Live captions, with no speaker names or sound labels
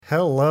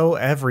Hello,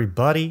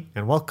 everybody,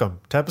 and welcome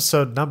to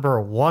episode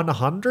number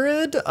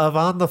 100 of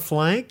On the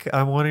Flank.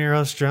 I'm one of your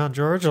hosts, John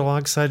George,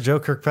 alongside Joe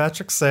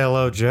Kirkpatrick. Say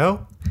hello,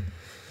 Joe.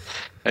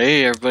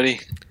 Hey,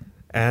 everybody.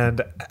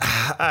 And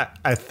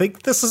I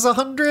think this is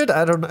 100.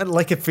 I don't know.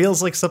 Like, it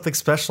feels like something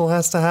special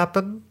has to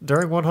happen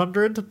during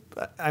 100.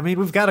 I mean,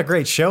 we've got a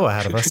great show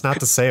ahead of us. Not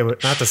to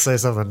say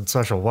something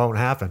special won't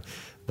happen,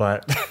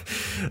 but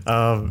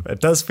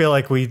it does feel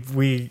like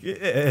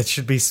it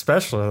should be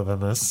specialer than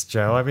this,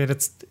 Joe. I mean,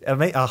 it's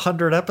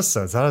 100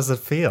 episodes. How does it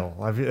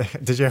feel?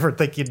 Did you ever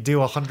think you'd do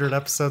 100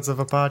 episodes of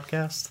a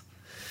podcast?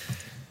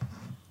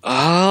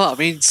 I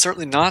mean,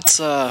 certainly not.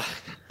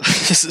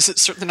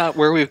 Certainly not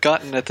where we've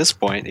gotten at this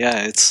point.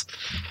 Yeah, it's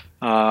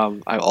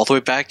all the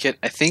way back at,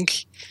 I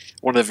think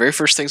one of the very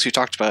first things we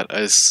talked about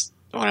is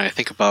when I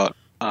think about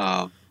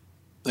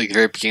like the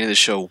very beginning of the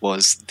show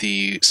was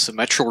the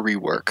Symmetrical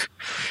rework.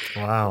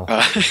 Wow.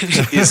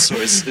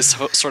 is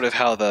sort of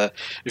how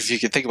if you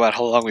can think about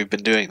how long we've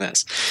been doing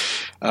this.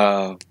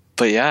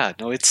 But yeah,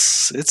 no,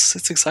 it's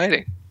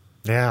exciting.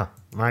 Yeah,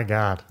 my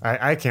God,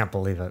 I can't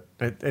believe it.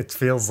 It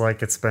feels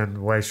like it's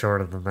been way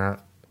shorter than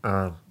that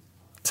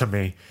to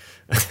me.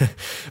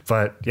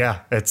 But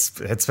yeah, it's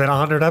been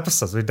 100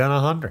 episodes. We've done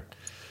 100.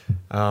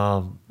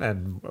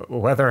 And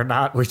whether or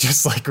not we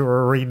just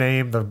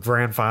rename the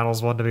grand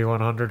finals one to be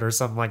 100 or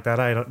something like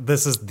that,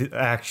 this is the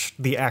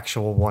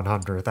actual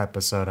 100th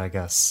episode, I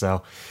guess.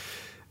 So,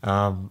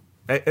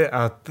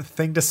 a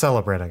thing to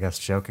celebrate, I guess,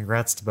 Joe.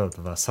 Congrats to both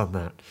of us on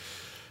that.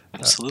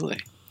 Absolutely.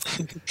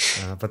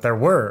 But there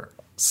were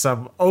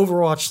some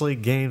Overwatch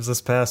League games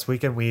this past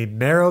weekend. We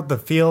narrowed the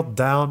field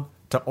down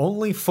to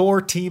only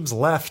 4 teams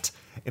left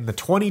in the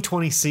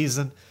 2020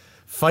 season,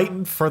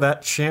 fighting for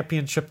that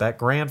championship, that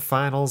grand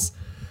finals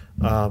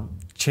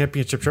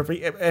championship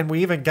trophy. And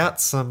we even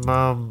got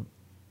some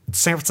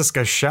San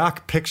Francisco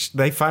Shock picks.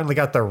 They finally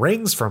got their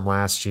rings from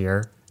last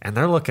year, and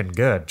they're looking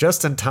good,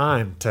 just in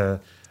time to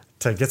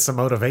get some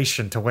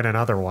motivation to win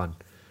another one.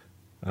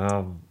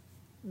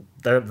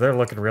 They're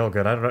looking real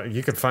good. I don't know.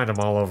 You can find them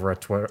all over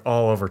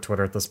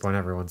Twitter at this point.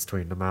 Everyone's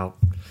tweeting them out.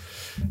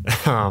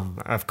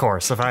 Of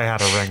course, if I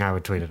had a ring, I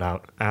would tweet it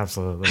out.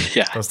 Absolutely.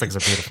 Yeah. Those things are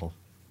beautiful.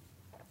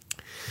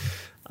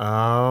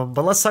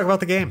 But let's talk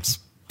about the games.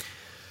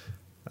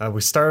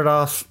 We started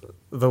off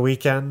the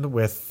weekend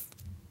with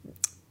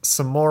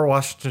some more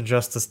Washington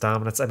Justice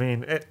dominance. I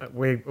mean,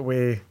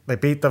 they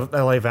beat the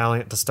LA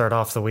Valiant to start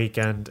off the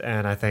weekend,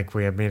 and I think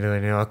we immediately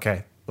knew,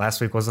 okay,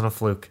 last week wasn't a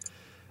fluke.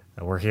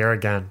 We're here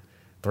again.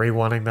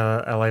 3-1ing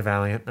the LA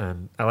Valiant,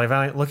 and LA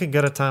Valiant looking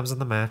good at times in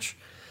the match.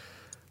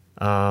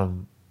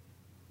 And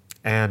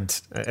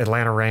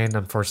Atlanta Reign,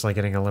 unfortunately,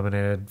 getting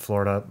eliminated.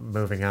 Florida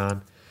moving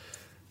on.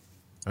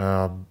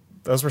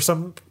 Those were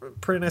some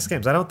pretty nice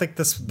games. I don't think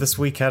this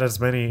week had as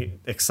many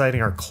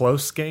exciting or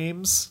close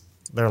games.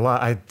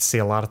 I see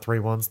a lot of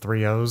 3-1s,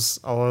 3-0s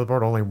all over the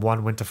board. Only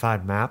one went to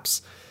 5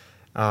 maps.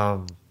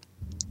 But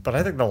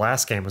I think the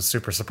last game was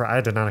super surprising.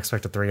 I did not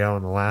expect a 3-0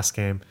 in the last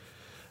game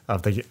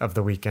of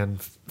the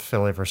weekend,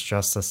 Philly versus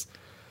Justice.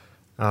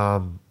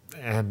 And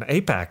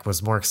APAC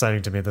was more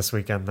exciting to me this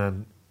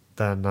weekend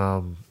than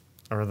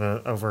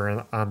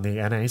over on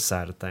the NA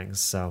side of things.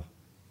 So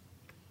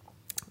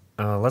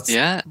let's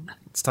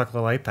talk a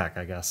little APAC,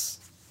 I guess,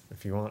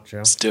 if you want, Joe.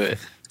 Let's do it.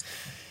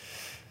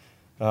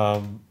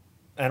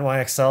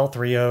 NYXL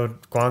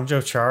 3-0'd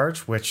Guangzhou Charge,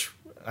 which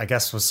I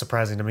guess was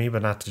surprising to me,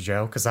 but not to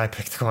Joe, because I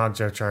picked the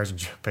Guangzhou Charge and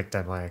Joe picked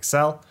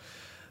NYXL.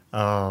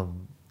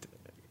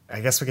 I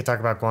guess we could talk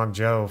about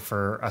Guangzhou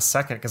for a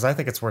second, because I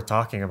think it's worth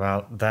talking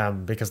about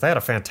them, because they had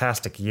a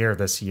fantastic year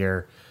this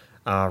year,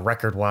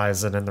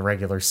 record-wise and in the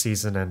regular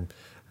season, and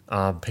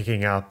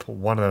picking up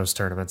one of those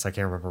tournaments. I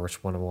can't remember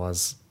which one it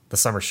was. The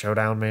Summer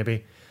Showdown,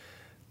 maybe?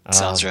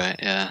 Sounds right,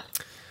 yeah.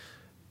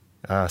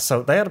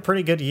 So they had a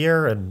pretty good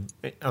year, and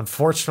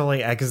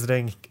unfortunately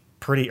exiting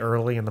pretty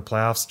early in the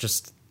playoffs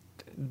just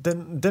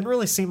didn't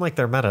really seem like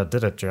their meta,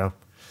 did it, Joe?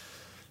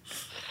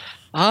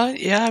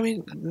 Yeah, I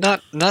mean,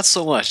 not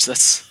so much.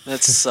 That's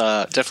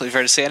definitely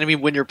fair to say. And I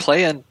mean, when you're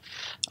playing,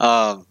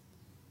 I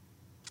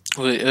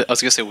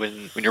was gonna say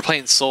when you're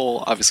playing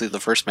Seoul, obviously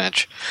the first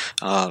match,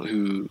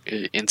 who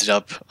ended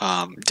up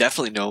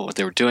definitely know what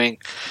they were doing,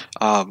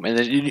 and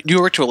then New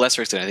York to a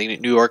lesser extent. I think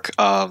New York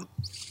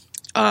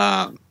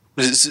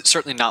was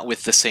certainly not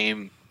with the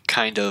same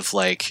kind of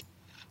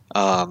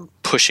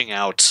pushing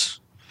out.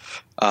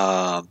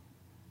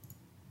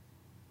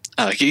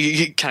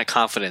 Kind of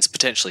confidence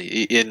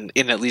potentially in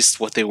at least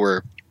what they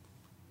were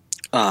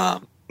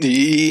in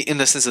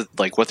the sense of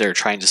what they're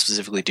trying to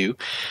specifically do.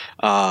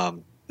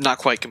 Not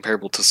quite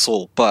comparable to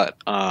Seoul, but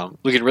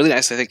looking really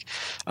nice. I think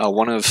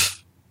one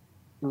of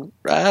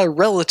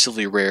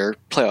relatively rare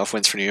playoff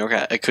wins for New York.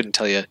 I couldn't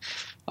tell you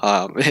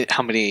how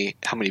many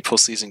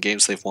postseason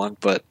games they've won,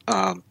 but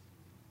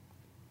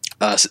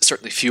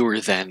certainly fewer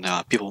than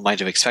people might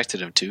have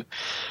expected them to.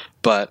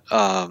 But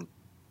yeah,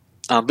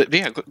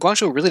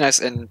 Guangzhou really nice,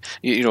 and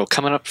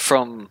coming up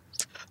from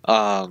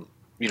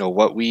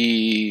what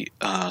we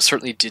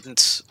certainly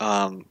didn't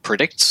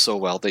predict so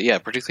well.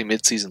 That particularly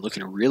mid-season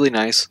looking really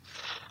nice.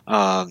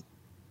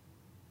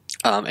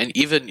 And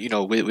even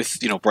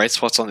with bright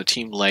spots on the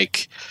team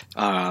like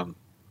I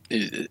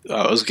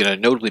was going to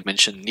notably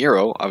mention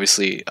Nero,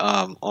 obviously,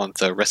 on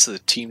the rest of the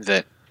team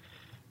that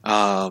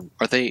are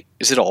they?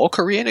 Is it all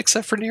Korean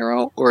except for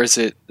Nero, or is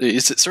it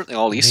certainly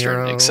all Eastern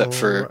Nero except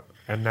for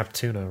and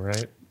Neptuno,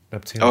 right?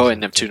 Neptuno. Oh,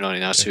 and Neptuno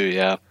now too,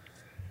 yeah.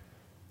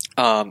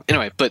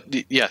 Anyway, but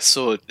yeah,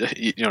 so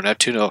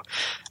Neptuno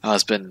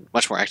has been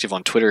much more active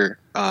on Twitter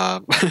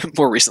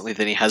more recently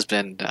than he has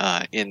been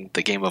in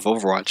the game of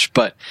Overwatch.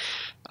 But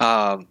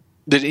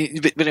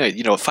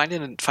anyway,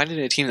 finding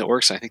a team that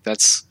works, I think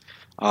that's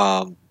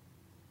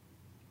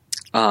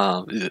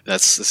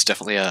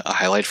definitely a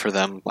highlight for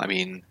them. I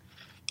mean,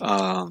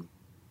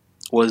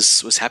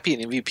 was Happy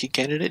an MVP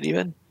candidate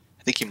even?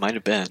 I think he might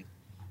have been,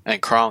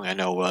 and Krong I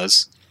know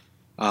was.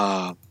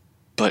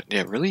 But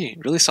yeah, really,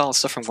 really solid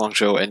stuff from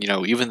Guangzhou. And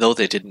even though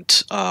they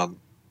didn't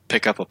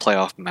pick up a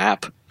playoff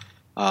map,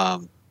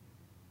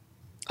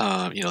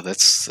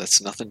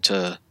 that's nothing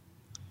to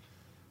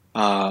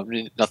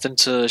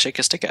shake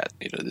a stick at.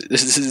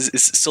 This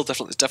is still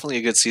definitely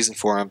a good season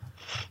for him,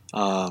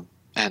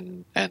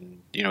 and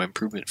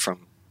improvement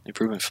from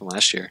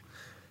last year.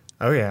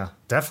 Oh yeah,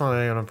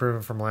 definitely an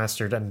improvement from last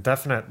year, and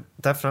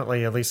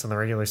definitely at least in the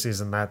regular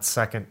season, that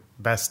second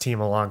best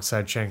team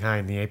alongside Shanghai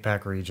in the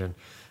APAC region.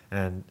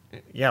 And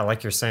yeah,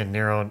 like you're saying,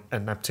 Nero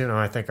and Neptuno,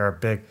 I think, are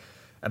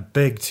a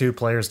big two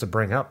players to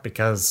bring up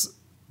because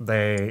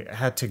they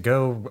had to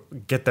go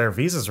get their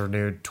visas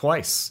renewed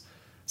twice.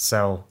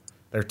 So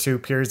there are 2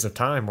 periods of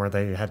time where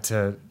they had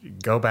to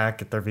go back,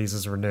 get their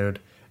visas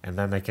renewed, and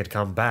then they could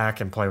come back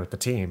and play with the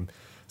team.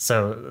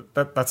 So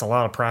that's a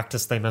lot of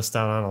practice they missed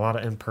out on, a lot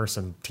of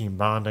in-person team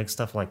bonding,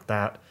 stuff like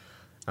that,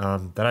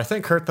 that I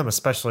think hurt them,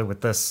 especially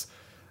with this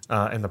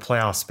in the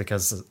playoffs,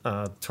 because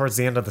towards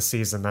the end of the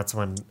season, that's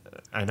when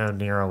I know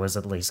Nero was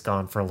at least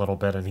gone for a little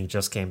bit, and he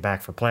just came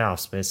back for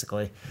playoffs,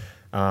 basically.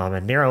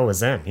 And Nero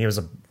was in. He was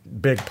a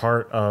big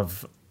part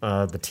of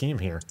the team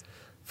here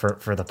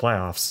for the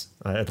playoffs,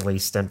 at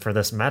least. And for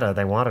this meta,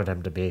 they wanted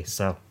him to be.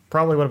 So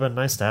probably would have been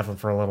nice to have him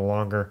for a little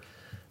longer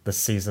this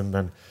season.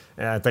 Then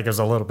I think it was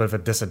a little bit of a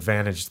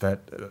disadvantage that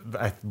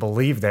I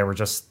believe they were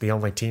just the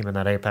only team in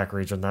that APAC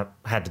region that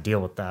had to deal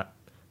with that,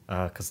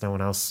 because no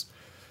one else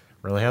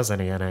really has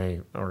any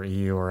NA or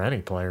EU or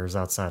any players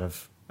outside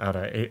of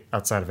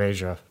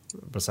Asia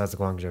besides the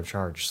Guangzhou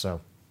Charge.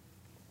 So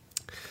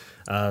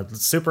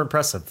super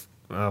impressive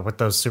with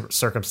those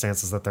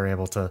circumstances that they're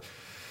able to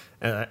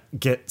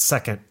get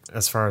second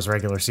as far as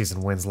regular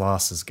season wins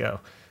losses go.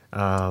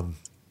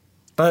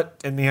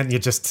 But in the end,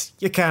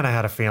 you kind of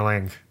had a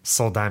feeling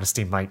Seoul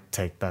Dynasty might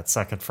take that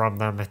second from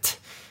them. It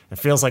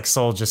feels like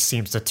Seoul just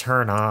seems to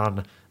turn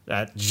on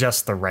at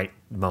just the right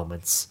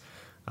moments,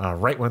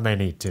 right when they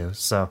need to.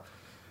 So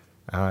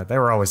they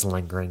were always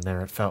lingering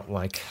there, it felt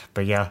like.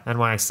 But yeah,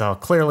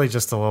 NYXL clearly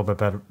just a little bit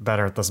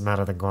better at this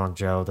meta than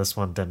Guangzhou. This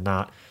one did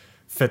not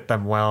fit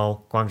them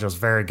well. Guangzhou's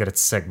very good at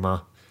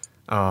Sigma.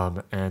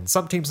 And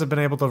some teams have been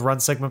able to run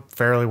Sigma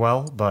fairly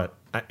well, but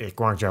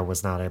Guangzhou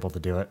was not able to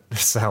do it.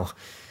 So,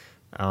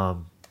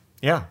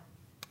 yeah.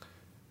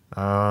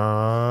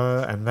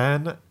 And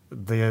then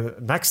the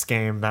next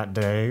game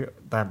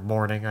that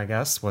morning, I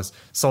guess, was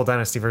Seoul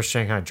Dynasty versus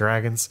Shanghai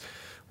Dragons,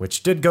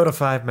 which did go to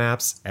 5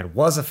 maps and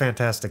was a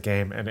fantastic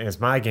game and is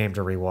my game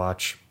to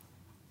rewatch.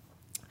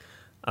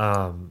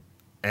 And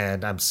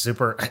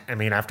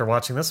after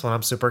watching this one,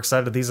 I'm super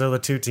excited. These are the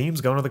 2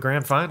 teams going to the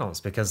grand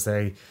finals because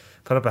they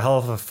put up a hell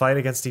of a fight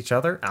against each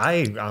other.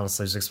 I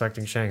honestly was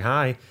expecting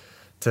Shanghai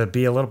to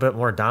be a little bit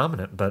more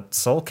dominant, but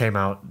Seoul came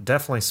out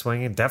definitely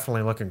swinging,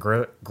 definitely looking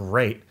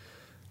great.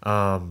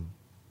 And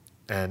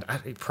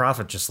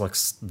Prophet just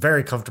looks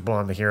very comfortable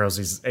on the heroes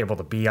he's able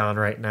to be on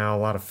right now. A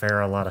lot of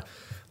Pharah,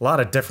 a lot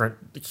of different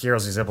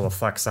heroes he's able to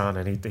flex on,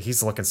 and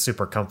he's looking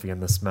super comfy in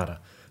this meta.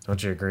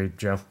 Don't you agree,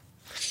 Joe?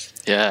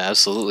 Yeah,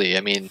 absolutely.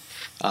 I mean,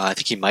 I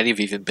think he might have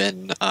even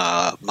been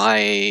my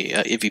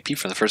MVP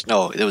from the first.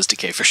 No, it was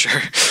Decay for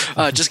sure.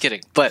 Just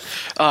kidding. But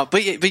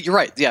you're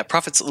right. Yeah,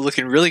 Prophet's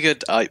looking really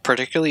good,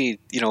 particularly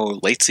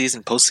late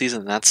season,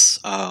 postseason.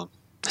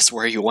 That's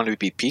where you want to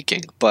be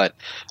peaking. But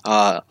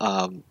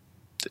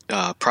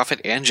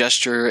Prophet and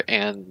Gesture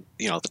and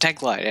the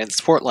tank line and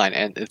support line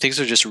and things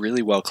are just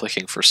really well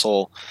clicking for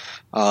Seoul.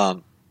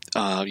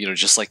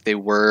 Just like they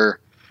were.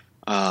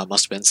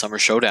 Must have been Summer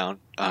Showdown.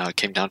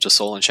 Came down to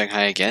Seoul and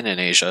Shanghai again in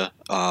Asia.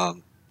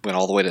 Went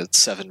all the way to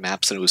 7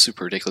 maps, and it was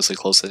super ridiculously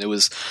close. And it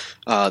was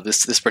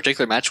this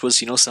particular match was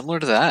similar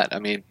to that. I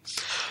mean,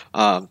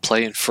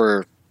 playing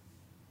for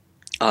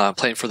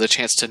the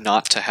chance to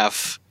not to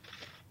have.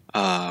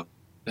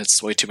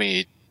 It's way too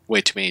many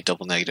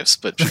double negatives,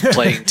 but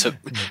playing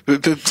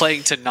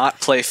to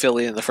not play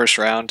Philly in the first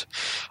round.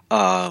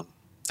 I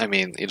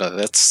mean,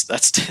 that's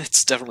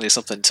it's definitely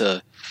something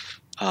to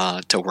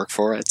work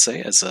for, I'd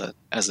say, as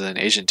an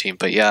Asian team.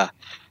 But yeah,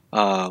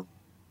 all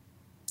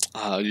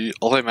the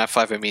way to map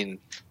 5. I mean,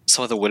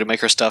 some of the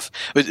Widowmaker stuff,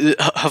 but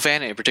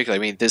Havana in particular. I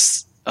mean,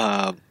 this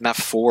map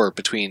 4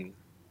 between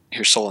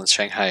here's Seoul and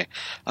Shanghai.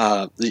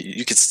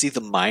 You could see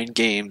the mind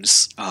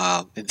games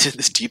in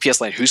this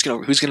DPS line. Who's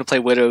gonna play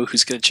Widow?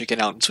 Who's gonna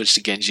chicken out and switch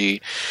to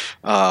Genji?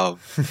 Was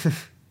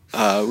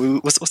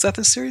that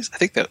this series? I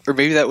think that, or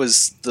maybe that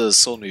was the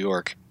Seoul New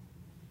York.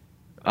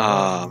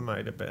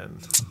 Might have been.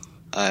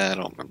 I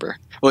don't remember.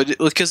 Well,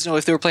 because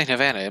if they were playing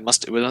Havana, it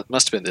must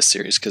have been this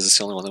series because it's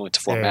the only one that went to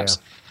four maps.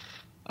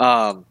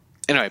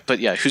 Anyway, but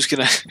yeah, who's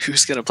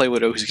gonna play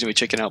Widow? Who's gonna be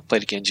checking out? Play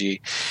to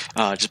Genji,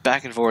 just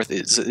back and forth.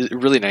 It's a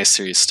really nice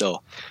series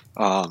still.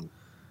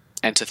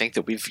 And to think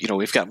that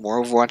we've got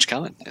more Overwatch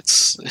coming.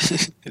 It's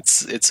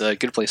it's a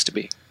good place to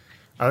be.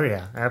 Oh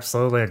yeah,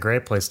 absolutely a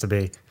great place to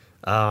be.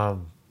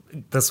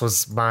 This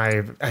was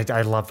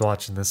I loved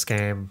watching this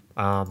game.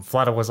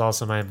 Fleta was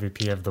also my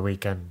MVP of the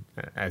weekend,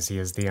 as he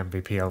is the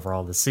MVP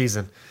overall this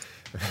season.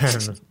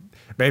 And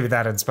maybe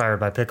that inspired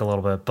my pick a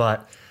little bit,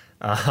 but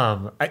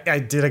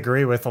I did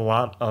agree with a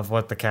lot of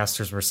what the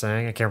casters were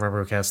saying. I can't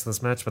remember who cast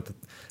this match, but it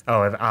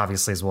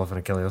obviously is Wolf and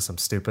Achilles. I'm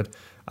stupid.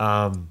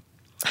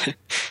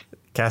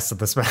 Casted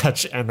this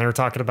match, and they were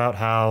talking about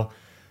how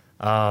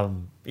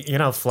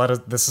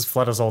Fleta. This is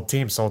Fleta's old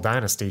team, Seoul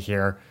Dynasty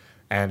here.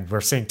 And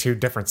we're seeing two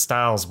different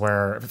styles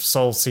where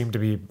Seoul seem to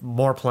be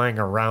more playing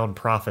around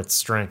Prophet's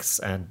strengths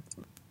and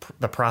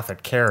the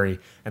Prophet carry.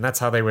 And that's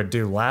how they would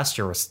do last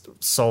year.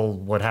 Seoul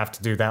would have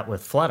to do that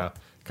with Fleta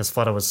because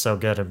Fleta was so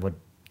good and would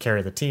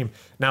carry the team.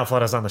 Now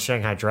Fleta's on the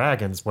Shanghai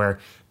Dragons where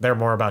they're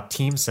more about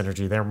team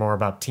synergy. They're more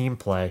about team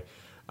play.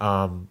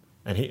 And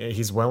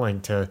he's willing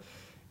to,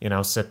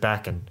 sit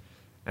back and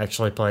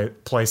actually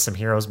play some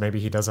heroes. Maybe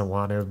he doesn't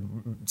want to.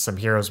 Some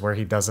heroes where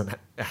he doesn't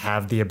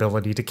have the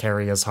ability to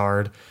carry as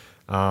hard.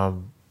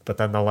 But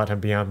then they'll let him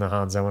be on the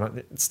Hanzo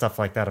and stuff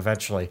like that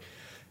eventually.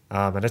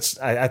 And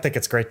I think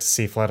it's great to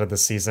see Fleta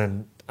this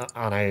season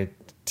on a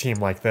team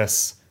like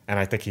this, and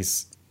I think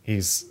he's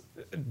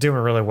doing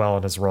really well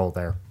in his role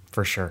there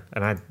for sure.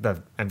 And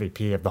the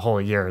MVP of the whole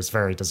year is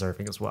very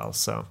deserving as well.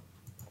 So,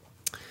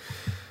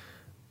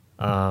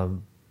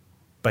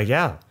 but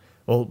yeah,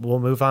 we'll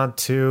move on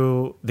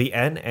to the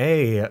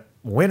NA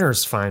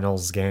winners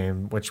finals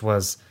game, which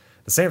was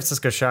the San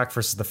Francisco Shock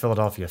versus the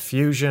Philadelphia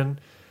Fusion.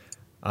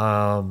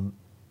 And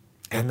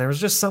there was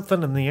just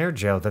something in the air,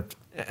 Joe,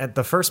 that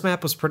the first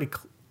map was pretty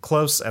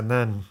close, and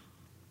then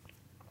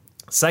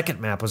second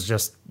map was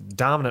just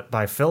dominant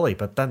by Philly,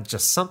 but then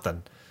just some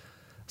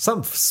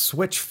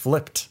switch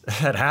flipped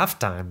at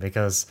halftime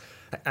because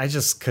I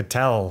just could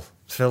tell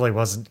Philly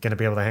wasn't going to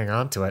be able to hang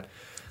on to it.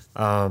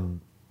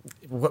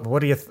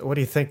 What do you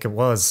think it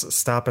was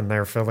stopping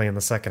their Philly in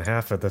the second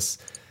half of this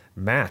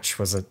match?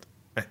 Was it,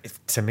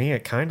 to me,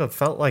 it kind of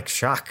felt like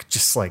Shock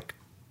just like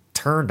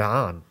turned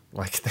on.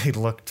 Like they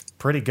looked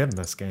pretty good in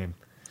this game.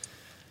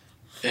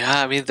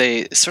 Yeah, I mean,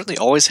 they certainly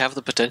always have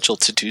the potential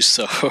to do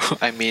so.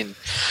 I mean,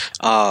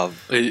 Hollywood,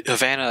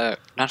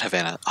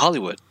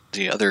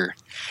 the other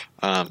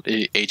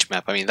age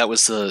map. I mean, that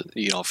was the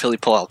Philly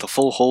pull out the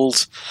full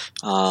hold.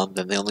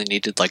 Then they only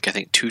needed I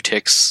think 2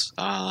 ticks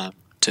to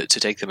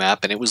take the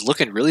map, and it was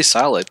looking really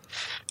solid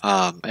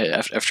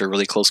after a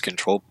really close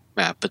control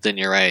map. But then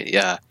you're right,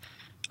 yeah,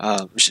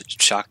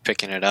 Shock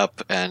picking it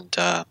up and.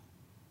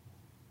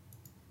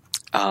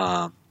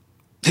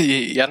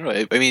 Yeah, I don't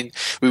know. I mean,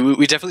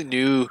 we definitely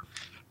knew.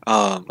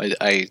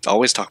 I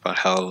always talk about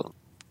how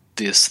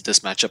this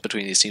matchup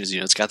between these teams,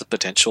 it's got the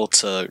potential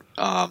to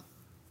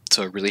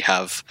really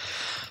have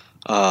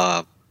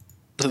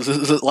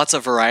lots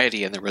of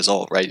variety in the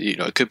result, right?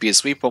 It could be a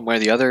sweep one way or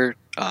the other.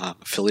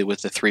 Philly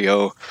with the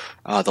 3-0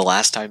 the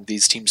last time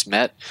these teams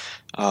met,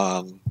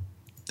 and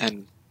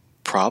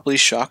probably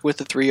Shock with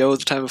the 3-0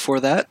 the time before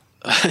that.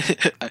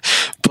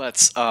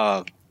 But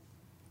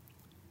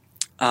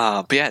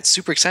yeah, it's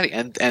super exciting,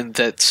 and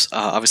that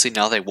obviously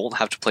now they won't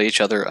have to play each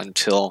other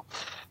until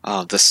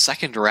the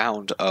second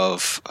round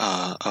of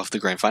the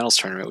grand finals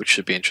tournament, which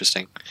should be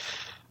interesting.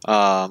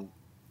 But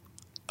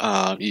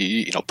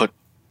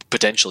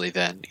potentially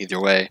then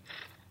either way.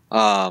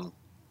 But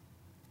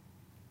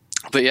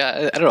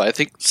yeah, I don't know. I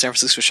think San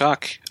Francisco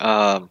Shock,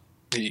 never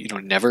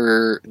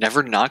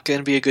not going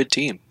to be a good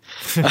team.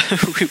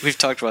 We've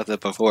talked about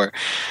that before.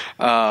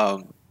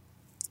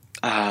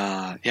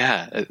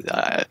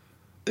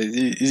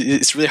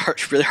 It's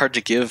really hard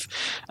to give,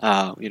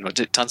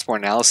 tons more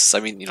analysis.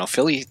 I mean,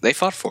 Philly, they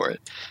fought for it.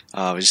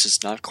 It's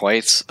just not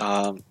quite,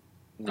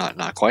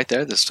 not quite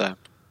there this time.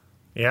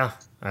 Yeah,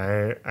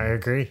 I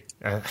agree.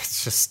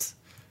 It's just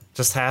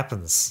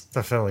happens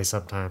to Philly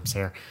sometimes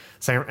here.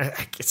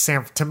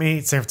 To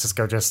me, San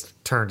Francisco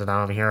just turned it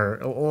on here.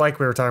 Like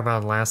we were talking about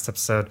in the last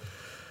episode,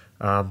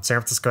 San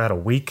Francisco had a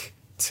week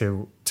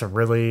to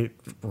really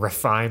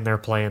refine their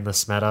play in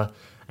this meta,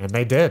 and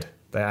they did.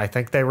 I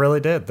think they really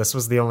did. This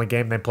was the only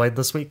game they played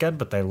this weekend,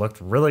 but they looked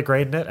really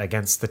great in it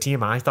against the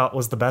team I thought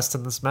was the best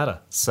in this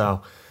meta.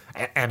 So,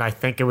 and I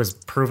think it was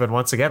proven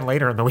once again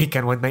later in the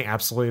weekend when they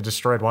absolutely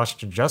destroyed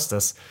Washington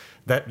Justice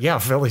that, yeah,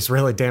 Philly's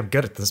really damn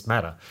good at this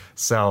meta.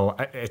 So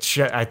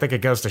I think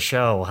it goes to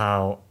show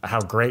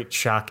how great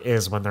Shock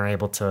is when they're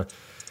able to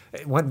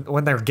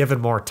when they're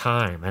given more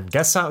time. And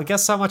guess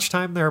how much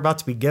time they're about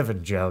to be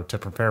given, Joe, to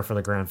prepare for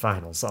the grand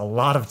finals. A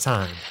lot of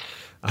time.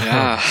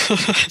 Yeah.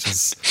 Which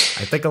is,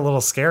 I think, a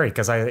little scary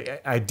because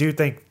I do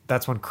think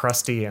that's when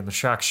Krusty and the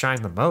Shock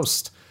shine the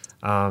most.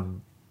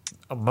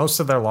 Most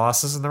of their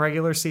losses in the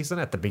regular season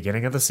at the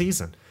beginning of the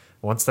season.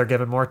 Once they're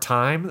given more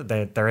time,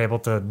 they're able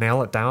to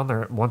nail it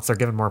down. Once they're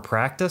given more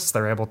practice,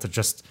 they're able to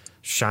just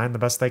shine the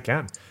best they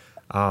can.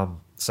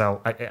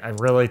 So I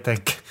really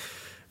think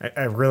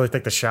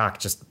the Shock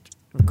just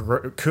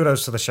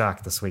kudos to the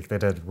Shock this week. They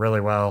did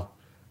really well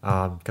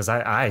because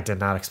I did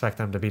not expect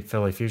them to beat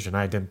Philly Fusion.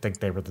 I didn't think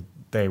they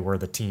were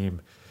the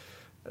team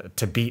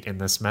to beat in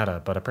this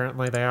meta, but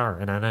apparently they are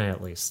in NA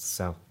at least.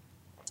 So,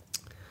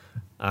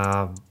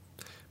 but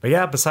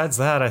yeah, besides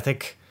that, I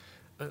think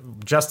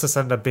Justice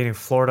ended up beating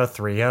Florida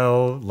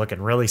 3-0,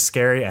 looking really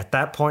scary. At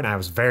that point, I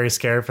was very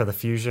scared for the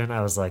Fusion.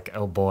 I was like,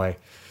 oh boy,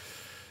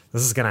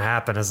 this is going to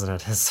happen, isn't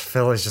it?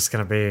 Philly's just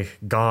going to be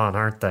gone,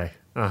 aren't they?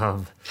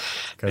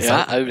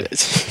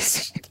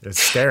 It's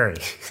scary.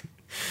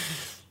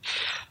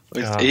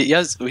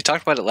 Yes, we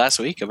talked about it last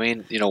week. I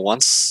mean,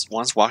 once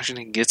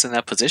Washington gets in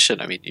that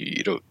position, I mean,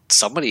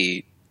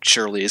 somebody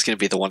surely is going to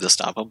be the one to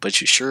stop them, but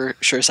you sure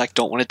as heck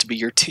don't want it to be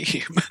your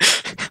team.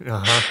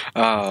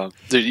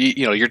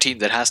 Your team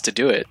that has to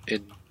do it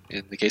in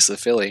the case of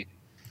the Philly.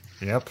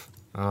 Yep.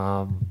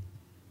 But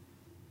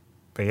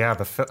yeah,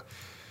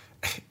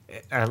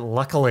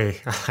 luckily,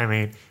 I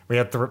mean, we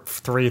had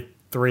three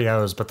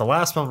 3-0s, but the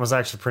last one was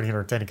actually pretty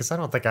entertaining because I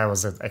don't think I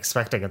was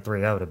expecting a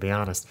 3-0, to be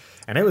honest.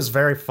 And it was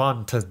very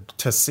fun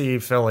to see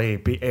Philly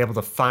be able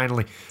to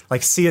finally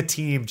see a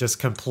team just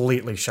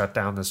completely shut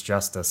down this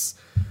Justice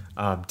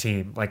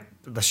team. Like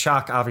the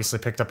Shock obviously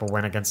picked up a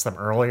win against them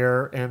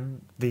earlier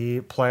in the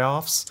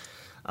playoffs,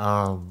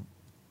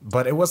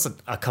 but it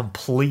wasn't a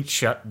complete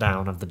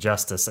shutdown of the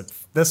Justice.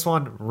 This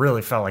one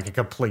really felt like a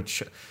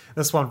complete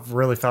this one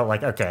really felt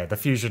like, okay, the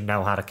Fusion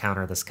know how to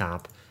counter this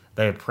comp.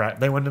 They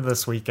went into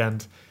this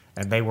weekend,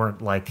 and they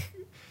weren't like...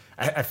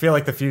 I feel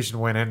like the Fusion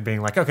went in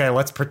being like, okay,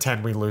 let's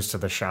pretend we lose to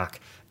the Shock,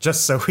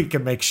 just so we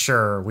can make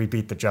sure we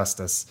beat the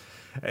Justice.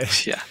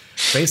 Yeah.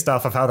 Based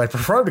off of how they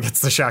performed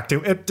against the Shock,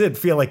 too, it did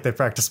feel like they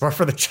practiced more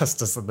for the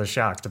Justice than the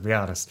Shock, to be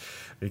honest.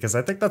 Because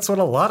I think that's what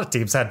a lot of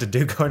teams had to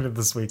do going into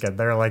this weekend.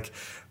 They're like,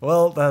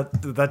 well,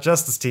 that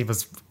Justice team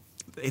is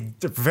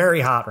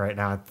very hot right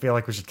now. I feel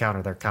like we should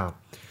counter their comp.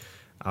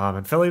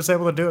 And Philly was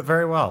able to do it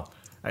very well.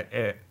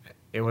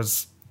 It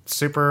was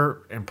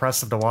super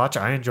impressive to watch.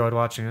 I enjoyed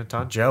watching it a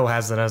ton. Joe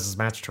has it as his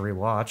match to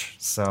rewatch,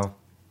 so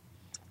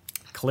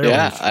clearly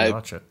you should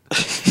watch it.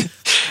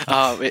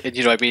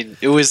 I mean,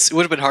 it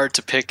would have been hard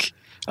to pick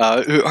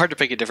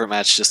a different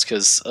match just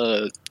because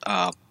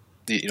at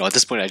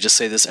this point I just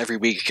say this every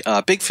week.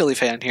 Big Philly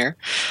fan here,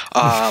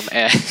 but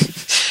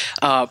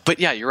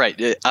yeah, you're right.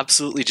 It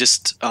absolutely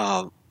just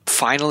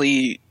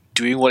finally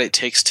doing what it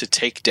takes to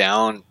take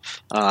down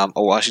a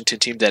Washington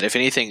team that, if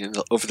anything,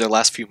 over their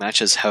last few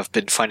matches have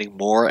been finding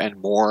more and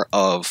more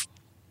of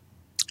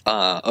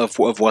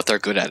what they're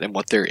good at and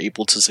what they're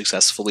able to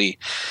successfully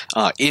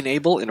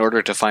enable in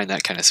order to find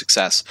that kind of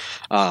success.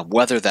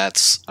 Whether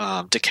that's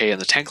Decay in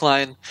the tank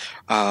line,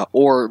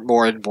 or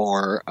more and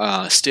more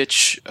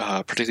Stitch,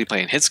 particularly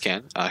playing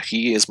Hitscan.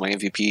 He is my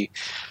MVP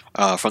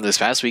from this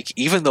past week.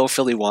 Even though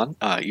Philly won,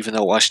 even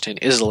though Washington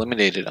is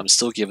eliminated, I'm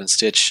still giving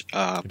Stitch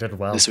did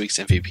well. This week's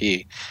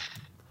MVP.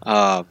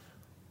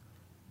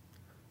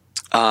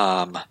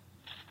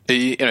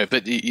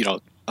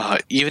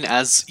 Even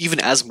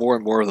as more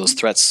and more of those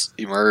threats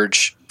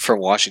emerge from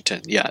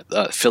Washington,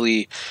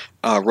 Philly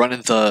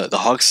running the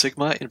Hog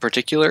Sigma in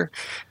particular,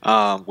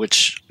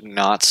 which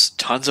not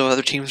tons of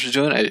other teams were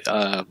doing.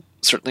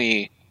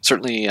 Certainly,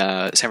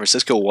 San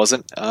Francisco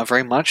wasn't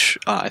very much.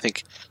 I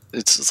think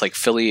it's like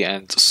Philly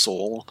and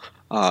Seoul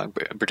in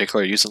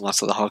particular using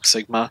lots of the Hog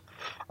Sigma.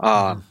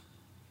 But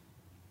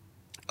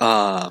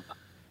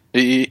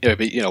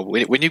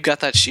when you've got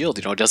that shield,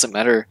 it doesn't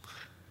matter.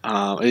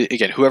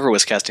 Again, whoever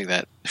was casting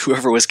that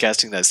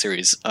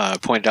series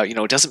pointed out,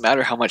 it doesn't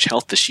matter how much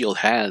health the shield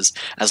has,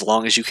 as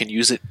long as you can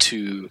use it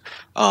to,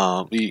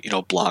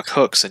 block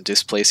hooks and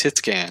displace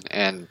hitscan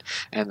and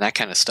that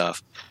kind of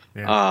stuff.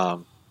 Yeah.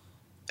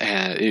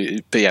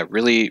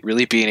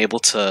 Really being able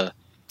to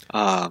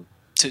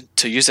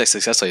use that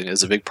successfully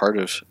is a big part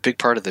of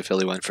the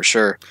Philly win for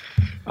sure.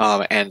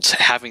 And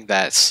having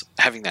that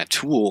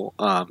tool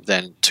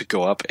then to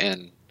go up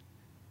and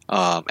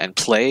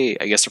play.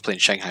 I guess they're playing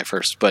Shanghai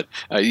first, but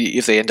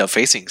if they end up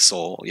facing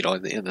Seoul,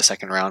 in the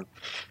second round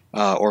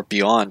or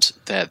beyond,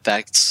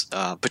 that's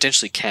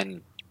potentially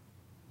can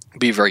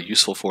be very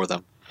useful for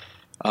them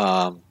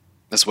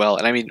as well.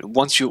 And I mean,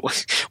 once you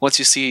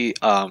see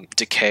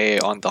Decay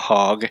on the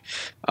Hog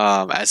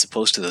as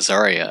opposed to the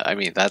Zarya, I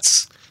mean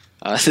that's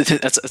a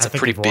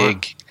pretty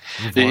big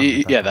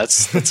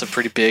that's a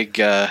pretty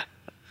big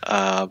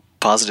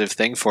positive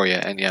thing for you.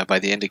 And by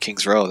the end of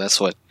King's Row, that's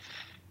what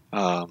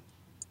you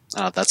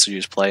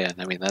just play in.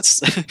 I mean,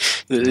 that's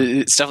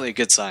it's definitely a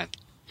good sign.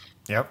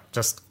 Yep,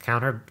 just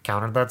countered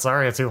that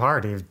Zarya too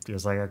hard. He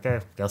was like,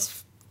 okay,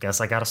 guess guess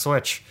I got to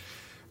switch.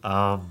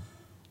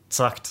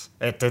 Sucked.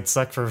 It did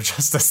suck for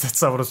Justice that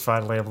someone was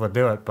finally able to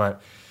do it,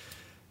 but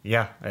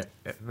yeah,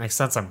 it makes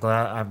sense. I'm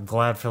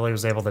glad Philly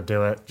was able to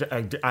do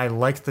it. I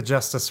like the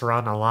Justice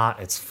run a lot.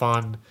 It's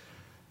fun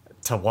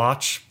to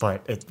watch,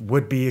 but it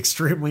would be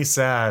extremely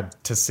sad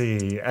to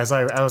see. As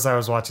I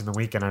was watching the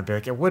weekend, I'd be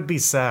like, it would be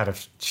sad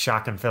if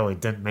Shock and Philly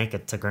didn't make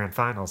it to grand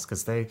finals,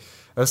 because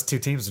those two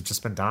teams have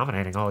just been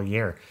dominating all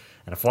year.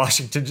 And if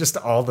Washington just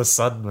all of a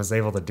sudden was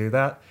able to do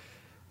that,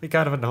 it'd be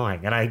kind of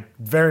annoying. And I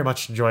very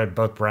much enjoyed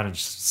both Brent and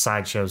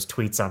Sideshow's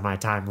tweets on my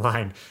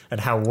timeline and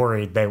how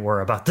worried they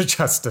were about the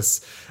Justice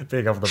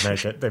being able to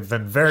make it. They've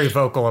been very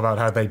vocal about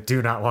how they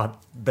did not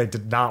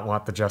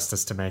want the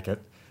Justice to make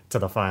it to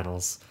the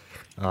finals.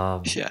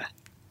 Yeah.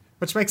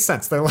 Which makes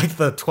sense. They're like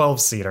the 12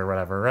 seed or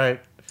whatever,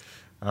 right?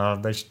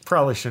 They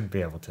probably shouldn't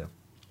be able to.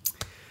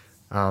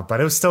 But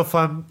it was still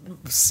fun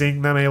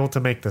seeing them able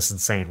to make this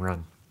insane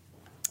run.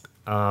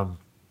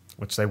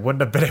 Which they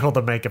wouldn't have been able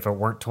to make if it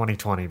weren't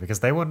 2020, because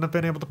they wouldn't have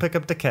been able to pick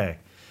up Decay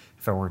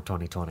if it weren't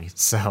 2020.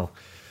 So,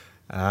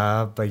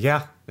 but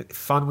yeah,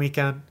 fun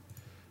weekend.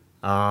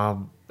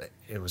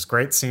 It was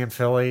great seeing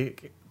Philly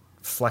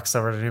flex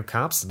over to new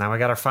comps. And now we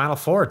got our final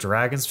four: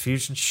 Dragons,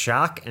 Fusion,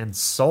 Shock, and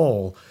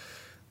Soul.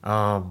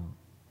 And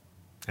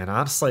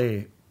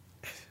honestly,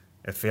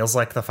 it feels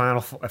like the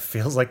final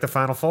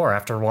four.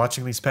 After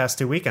watching these past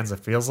 2 weekends, it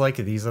feels like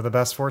these are the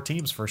best four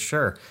teams for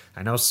sure.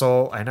 I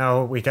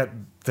know we got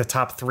the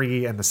top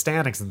 3 in the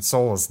standings, and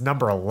Soul is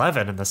number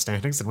 11 in the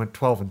standings and went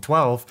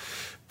 12-12.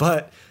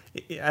 But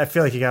I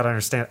feel like you got to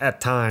understand,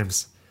 at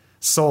times,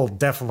 Soul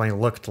definitely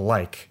looked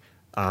like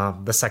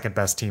the second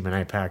best team in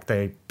APAC.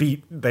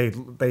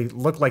 They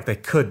looked like they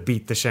could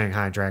beat the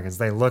Shanghai Dragons.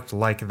 They looked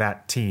like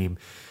that team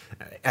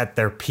at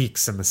their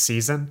peaks in the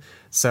season.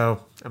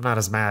 So I'm not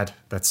as mad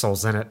that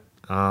Soul's in it.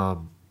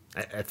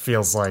 It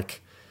feels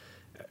like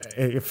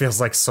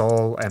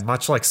Soul, and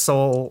much like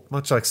Soul,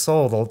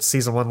 the old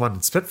season 1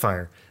 London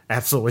Spitfire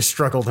absolutely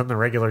struggled in the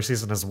regular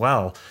season as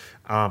well.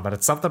 But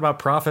it's something about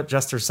Prophet,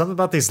 Jester, something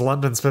about these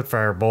London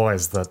Spitfire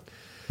boys that,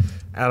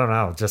 I don't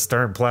know, just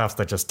during playoffs,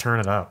 they just turn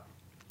it up.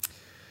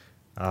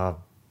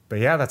 But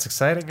yeah, that's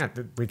exciting.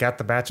 We got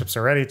the matchups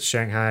already. It's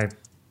Shanghai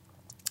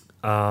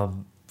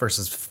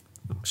versus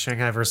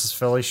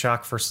Philly,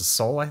 Shock versus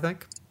Soul, I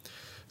think.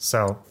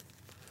 So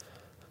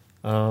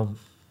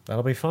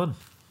that'll be fun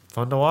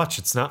to watch.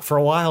 It's not for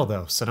a while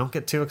though, so don't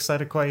get too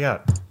excited quite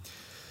yet.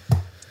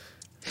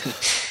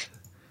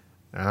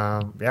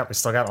 Yeah, we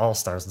still got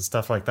All-Stars and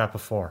stuff like that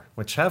before,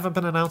 which haven't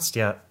been announced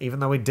yet, even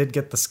though we did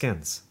get the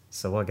skins.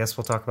 So I guess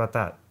we'll talk about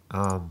that.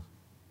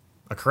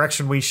 A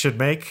correction we should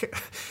make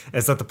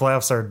is that the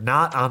playoffs are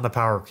not on the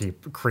power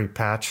creep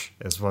patch,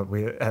 is what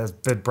has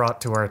been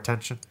brought to our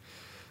attention.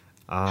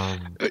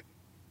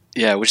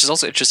 Yeah, which is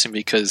also interesting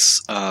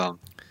because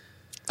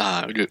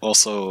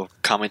also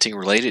commenting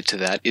related to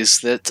that is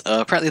that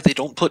apparently they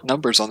don't put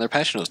numbers on their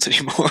patch notes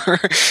anymore,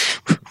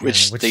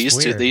 which they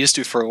used to. They used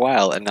to for a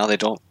while, and now they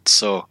don't.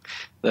 So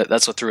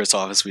that's what threw us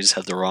off. Is we just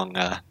had the wrong.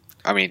 I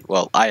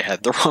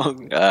had the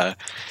wrong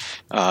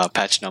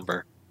patch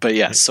number. But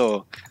yeah,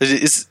 so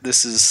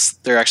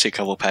they're actually a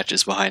couple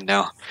patches behind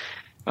now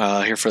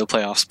here for the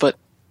playoffs. But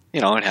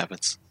it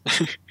happens.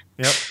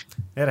 Yep,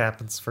 it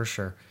happens for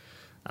sure.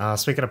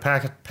 Speaking of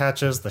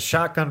patches, the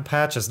shotgun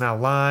patch is now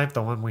live.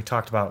 The one we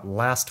talked about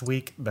last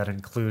week that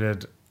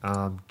included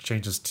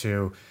changes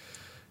to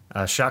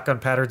shotgun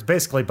patterns,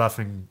 basically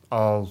buffing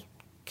all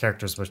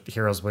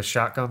heroes with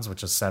shotguns,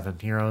 which is 7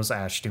 heroes: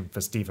 Ashe,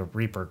 Doomfist, Diva,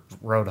 Reaper,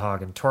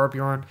 Roadhog, and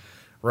Torbjorn.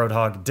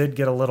 Roadhog did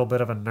get a little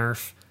bit of a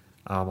nerf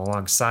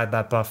alongside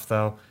that buff,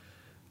 though.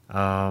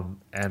 And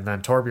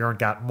then Torbjorn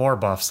got more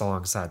buffs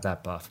alongside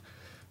that buff.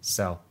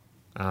 So,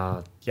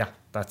 yeah,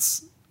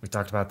 we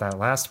talked about that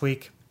last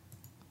week.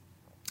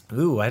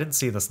 Ooh, I didn't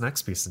see this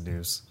next piece of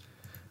news.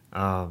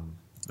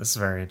 This is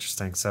very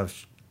interesting. So,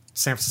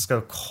 San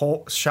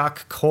Francisco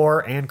Shock, Core,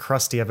 and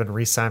Krusty have been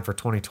re-signed for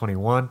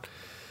 2021,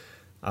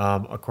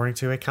 according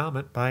to a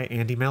comment by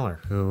Andy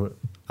Miller, who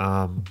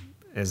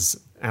is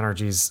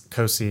NRG's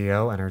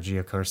co-CEO. NRG,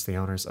 of course, the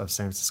owners of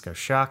San Francisco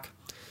Shock.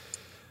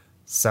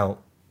 So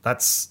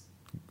that's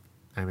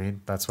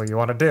what you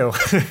want to do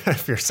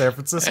if you're San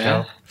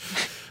Francisco.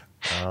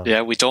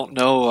 Yeah, we don't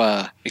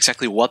know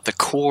exactly what the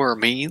core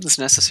means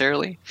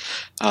necessarily,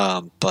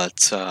 but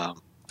with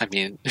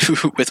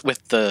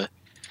the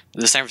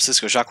San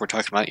Francisco Shock we're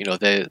talking about,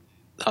 they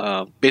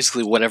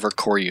basically whatever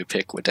core you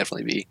pick would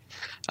definitely be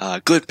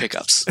good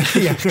pickups.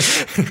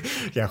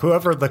 Yeah.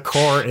 Whoever the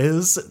core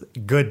is,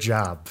 good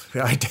job.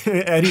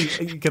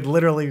 You could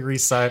literally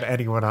re-sign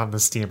anyone on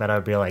this team, and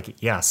I'd be like,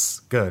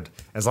 yes, good.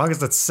 As long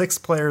as it's 6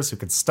 players who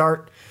can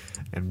start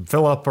and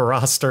fill up a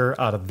roster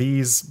out of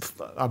these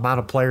amount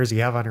of players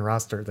you have on your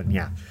roster, then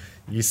yeah,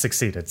 you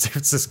succeeded, San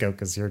Francisco,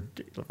 because your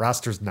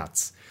roster's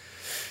nuts.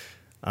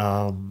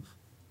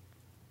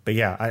 But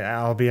yeah,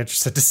 I'll be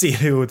interested to see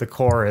who the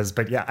core is.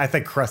 But yeah, I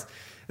think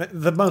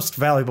the most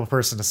valuable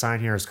person to sign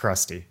here is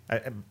Krusty.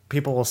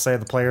 People will say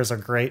the players are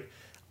great.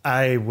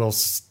 I will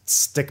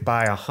stick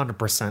by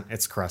 100%.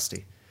 It's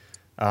Krusty.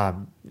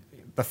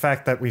 The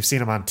fact that we've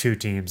seen him on two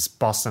teams,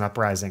 Boston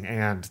Uprising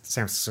and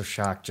San Francisco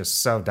Shock,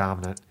 just so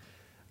dominant,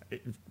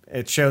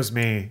 it shows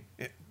me.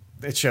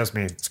 It shows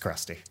me it's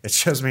Krusty. It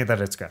shows me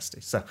that it's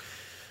Krusty. So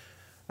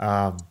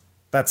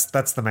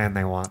that's the man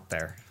they want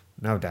there,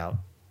 no doubt.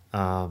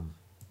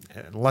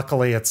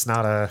 Luckily, it's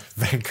not a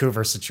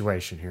Vancouver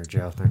situation here,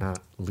 Joe. They're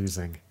not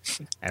losing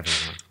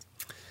everyone.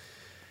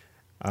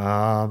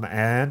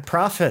 And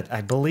Prophet,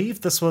 I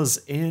believe this was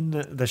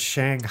in the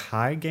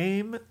Shanghai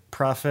game.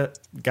 Prophet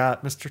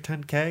got Mr.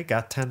 10K,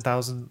 got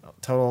 10,000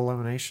 total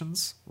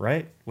eliminations,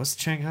 right? Was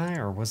it Shanghai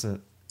or was it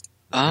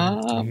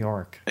New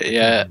York?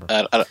 Yeah,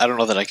 I don't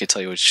know that I could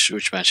tell you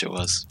which match it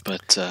was,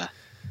 but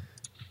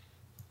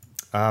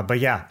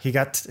yeah, he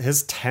got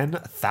his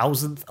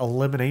 10,000th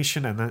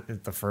elimination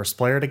and the first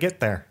player to get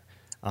there.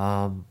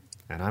 And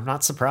I'm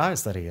not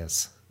surprised that he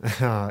is.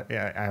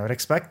 Yeah, I would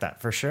expect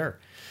that for sure.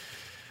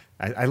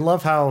 I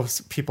love how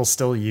people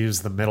still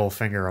use the middle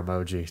finger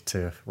emoji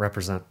to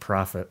represent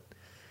Prophet.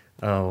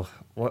 Oh,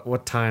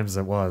 what times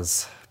it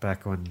was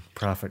back when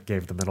Prophet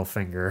gave the middle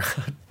finger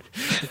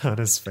on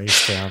his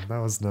face cam. That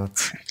was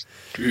nuts.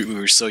 We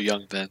were so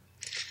young then.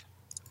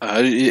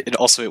 And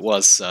also it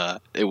was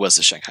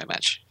the Shanghai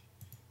match.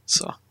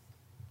 So.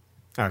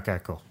 Okay,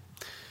 cool.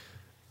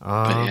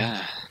 But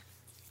yeah.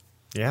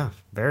 Yeah,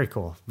 very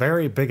cool.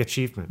 Very big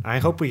achievement. I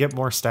hope we get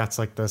more stats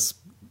like this.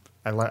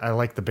 I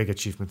like the big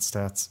achievement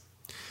stats.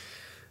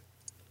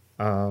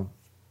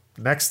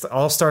 Next,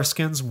 All-Star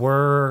skins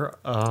were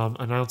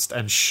announced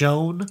and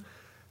shown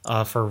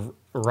for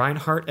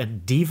Reinhardt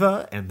and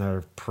Diva, and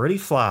they're pretty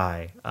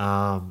fly.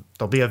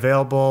 They'll be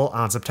available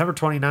on September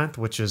 29th,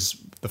 which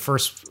is the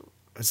first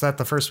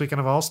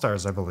weekend of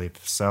All-Stars, I believe.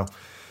 So,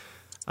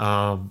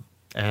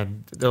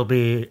 and they'll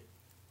be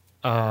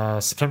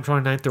September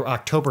 29th through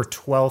October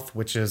 12th,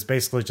 which is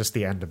basically just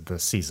the end of the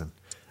season,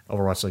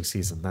 Overwatch League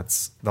season.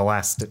 That's the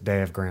last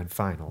day of Grand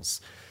Finals.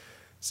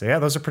 So yeah,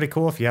 those are pretty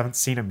cool. If you haven't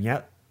seen them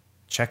yet,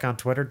 check on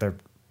Twitter. They're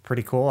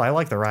pretty cool. I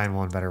like the Ryan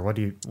one better.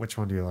 Which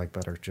one do you like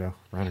better, Joe?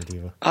 Ryan or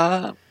Diva?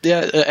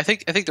 Yeah, I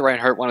think the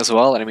Reinhardt one as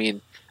well. And I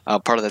mean,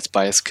 part of that's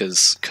biased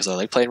because I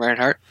like playing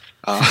Reinhardt.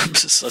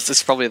 So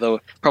it's probably the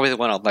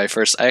one I'll buy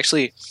first. I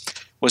actually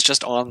was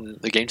just on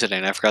the game today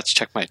and I forgot to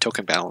check my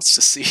token balance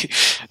to see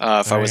if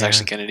I was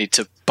actually going to need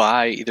to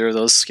buy either of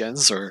those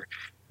skins, or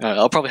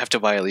I'll probably have to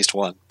buy at least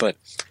one. But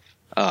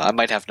I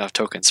might have enough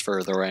tokens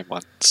for the Ryan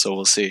one, so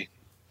we'll see.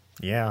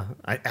 Yeah,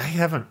 I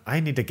haven't.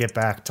 I need to get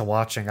back to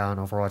watching on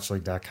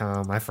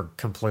OverwatchLeague.com. I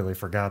completely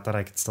forgot that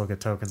I could still get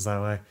tokens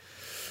that way.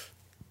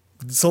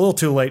 It's a little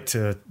too late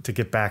to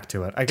get back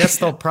to it. I guess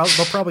they'll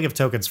probably give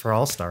tokens for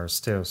All Stars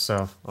too.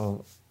 So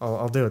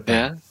I'll do it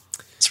then. Yeah,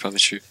 that's probably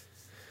true.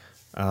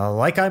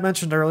 Like I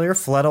mentioned earlier,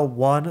 Fleto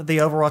won the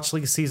Overwatch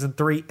League Season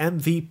 3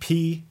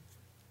 MVP.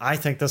 I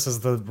think this is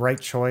the right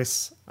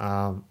choice.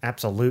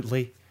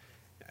 Absolutely.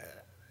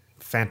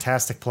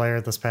 Fantastic player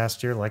this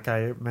past year, like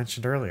I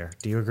mentioned earlier.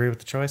 Do you agree with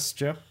the choice,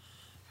 Joe?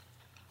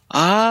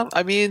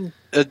 I mean,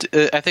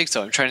 I think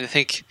so. I'm trying to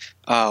think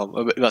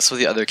about some of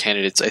the other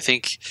candidates. I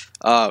think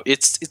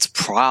it's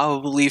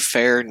probably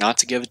fair not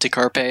to give it to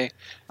Carpe.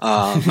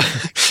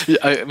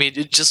 I mean,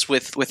 just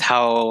with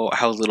how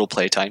little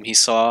playtime he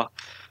saw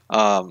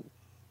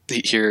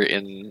here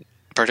in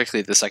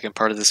particularly the second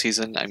part of the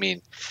season. I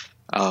mean,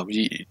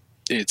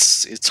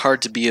 it's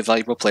hard to be a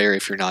valuable player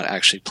if you're not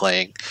actually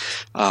playing.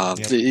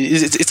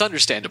 It's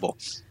understandable.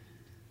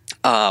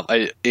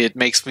 It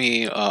makes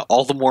me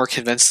all the more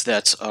convinced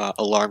that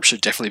Alarm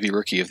should definitely be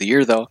Rookie of the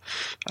Year, though,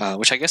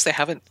 which I guess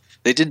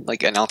they didn't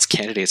like announce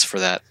candidates for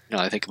that. Now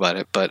I think about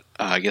it, but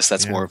I guess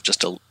that's more of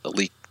just a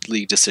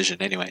league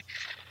decision anyway.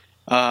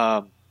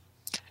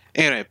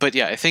 Anyway, but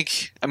yeah,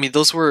 I mean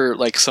those were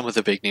like some of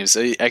the big names.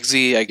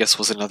 Eggsy, I guess,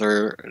 was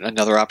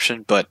another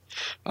option, but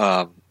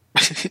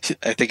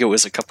I think it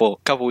was a couple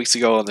weeks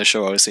ago on the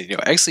show I was saying,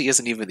 Eggsy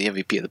isn't even the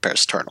MVP of the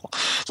Paris Eternal,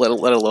 let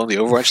alone the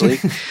Overwatch League.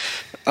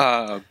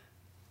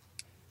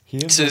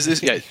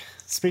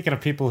 Speaking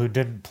of people who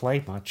didn't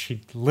play much,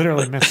 he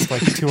literally missed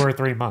like 2 or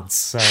 3 months,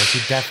 so he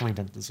definitely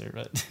didn't deserve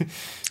it.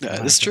 Yeah,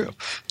 that's true.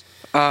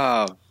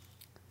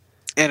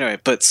 Anyway,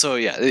 but so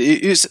yeah,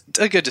 it was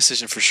a good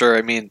decision for sure.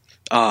 I mean,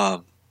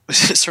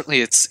 certainly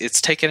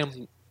it's taken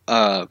him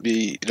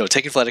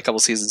taken Flight a couple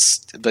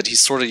seasons, but he's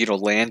sort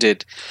of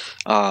landed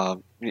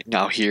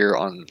now here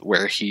on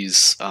where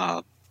he's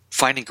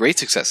finding great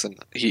success, and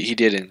he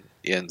did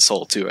in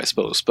Seoul too, I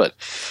suppose. But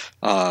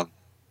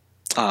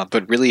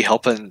really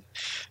helping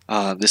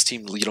this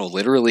team,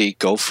 literally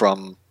go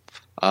from.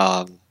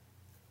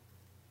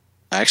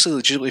 I actually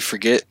legitimately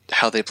forget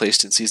how they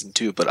placed in season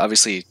 2, but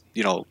obviously,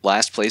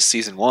 last place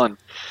season 1,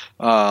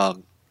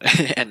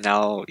 and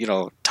now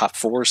top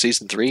 4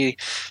 season 3,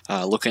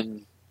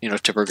 looking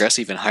to progress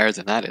even higher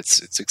than that.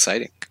 It's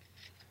exciting.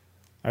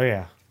 Oh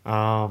yeah,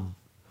 I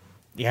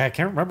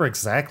can't remember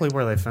exactly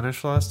where they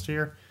finished last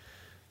year,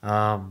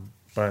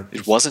 but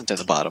it wasn't at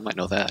the bottom. I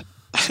know that.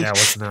 Yeah, it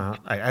was not.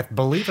 I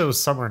believe it was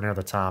somewhere near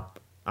the top.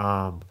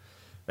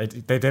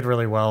 They did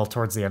really well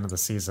towards the end of the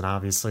season.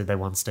 Obviously, they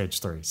won stage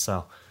 3,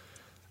 so.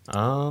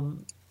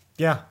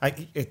 Yeah,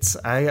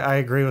 I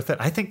agree with it.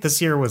 I think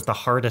this year was the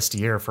hardest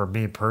year for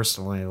me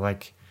personally.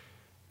 Like,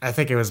 I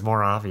think it was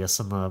more obvious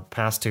in the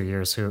past 2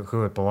 years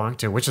who it belonged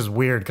to, which is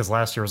weird because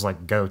last year was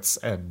like goats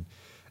and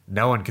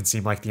no one can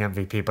seem like the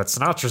MVP. But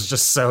Sinatra's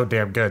just so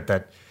damn good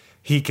that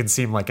he can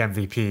seem like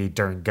MVP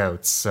during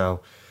goats.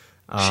 So,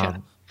 Yeah.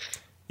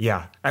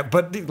 yeah.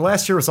 But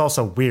last year was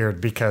also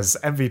weird because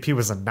MVP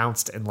was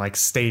announced in like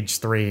stage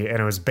 3 and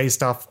it was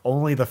based off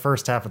only the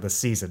first half of the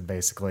season,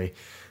 basically.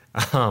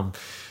 Um,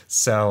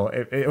 so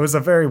it was a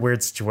very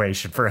weird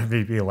situation for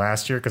MVP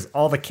last year because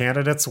all the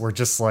candidates were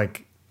just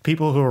like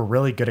people who were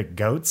really good at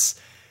goats,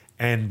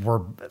 and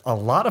a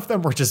lot of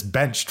them were just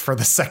benched for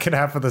the second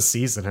half of the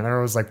season. And I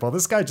was like, well,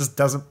 this guy just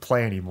doesn't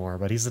play anymore,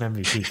 but he's an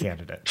MVP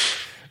candidate,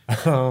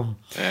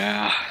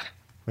 Yeah.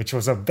 which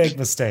was a big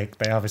mistake.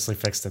 They obviously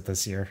fixed it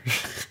this year.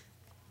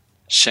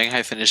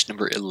 Shanghai finished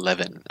number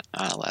 11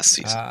 last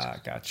season.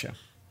 Gotcha.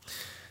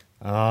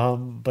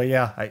 But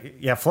yeah,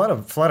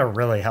 Fleta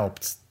really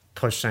helped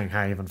push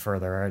Shanghai even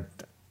further.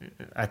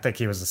 I think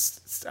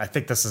I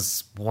think this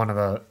is one of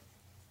the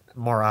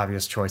more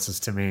obvious choices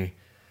to me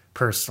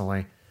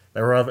personally.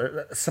 There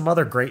were some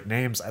other great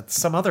names,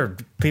 some other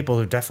people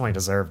who definitely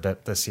deserved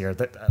it this year.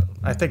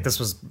 I think this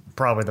was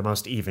probably the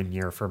most even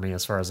year for me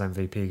as far as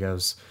MVP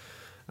goes.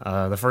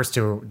 The first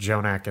two,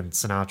 Jonak and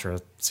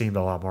Sinatra, seemed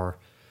a lot more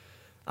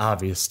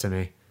obvious to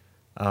me.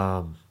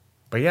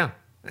 But yeah,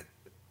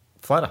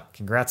 Fleta,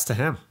 congrats to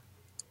him.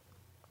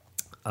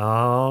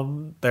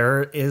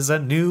 There is a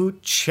new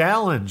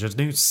challenge, a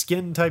new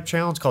skin type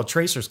challenge called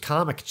Tracer's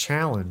Comic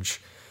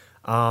Challenge,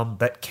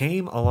 that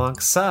came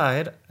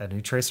alongside a new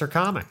Tracer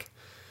comic,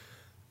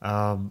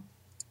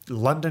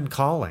 London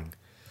Calling.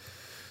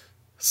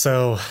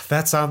 So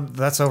that's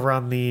over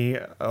on the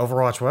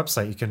Overwatch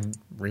website. You can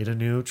read a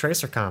new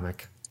Tracer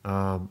comic,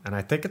 and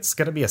I think it's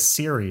going to be a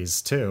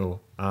series too.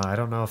 I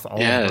don't know if all of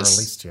them are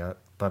released yet,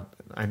 but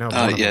I know.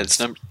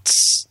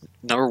 It's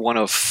number 1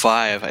 of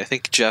 5. I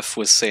think Jeff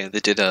was saying they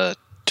did a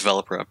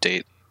developer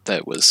update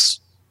that was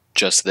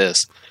just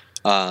this.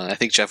 I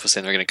think Jeff was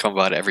saying they're going to come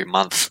out every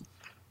month.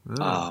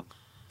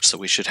 So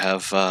we should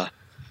have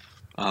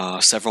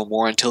several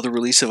more until the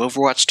release of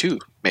Overwatch 2,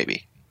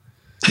 maybe.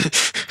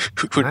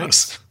 Who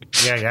knows?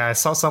 Yeah. I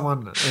saw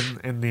someone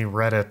in the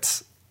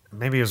Reddit,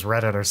 maybe it was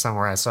Reddit or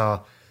somewhere, I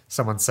saw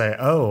someone say,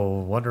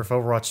 oh, wonder if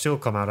Overwatch 2 will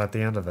come out at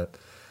the end of it.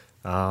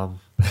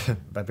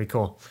 That'd be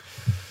cool.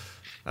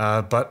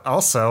 But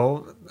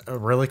also, a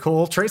really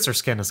cool Tracer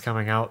skin is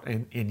coming out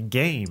in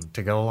game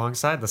to go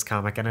alongside this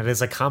comic, and it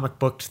is a comic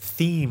book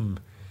theme.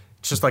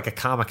 It's just like a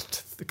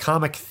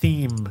comic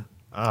theme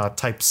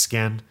type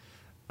skin.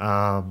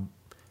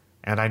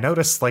 And I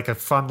noticed like I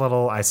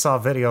saw a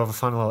video of a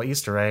fun little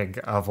Easter egg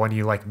of when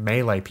you like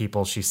melee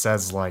people, she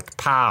says like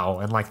pow,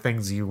 and like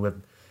things you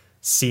would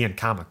see in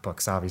comic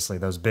books, obviously,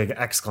 those big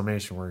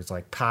exclamation words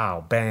like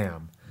pow,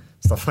 bam,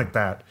 stuff like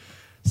that.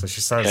 So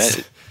she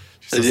says,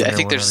 I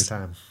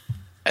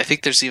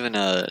think there's even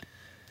a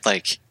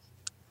like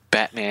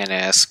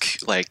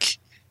Batman-esque like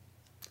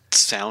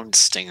sound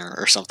stinger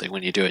or something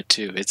when you do it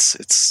too. It's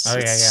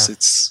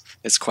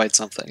quite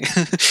something.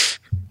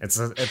 It's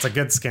a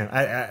good skin.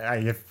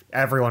 If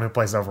everyone who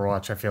plays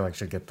Overwatch, I feel like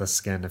should get this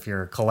skin. If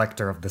you're a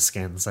collector of the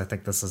skins, I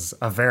think this is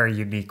a very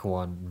unique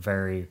one,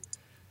 very,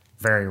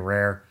 very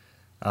rare.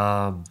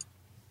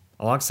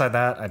 Alongside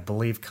that, I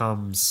believe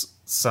comes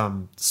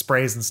some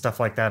sprays and stuff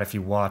like that if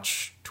you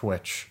watch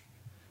Twitch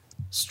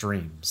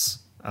streams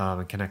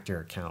and connect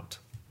your account.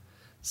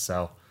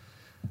 So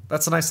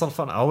that's a nice little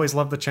fun. I always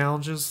love the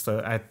challenges.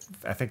 I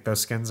think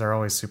those skins are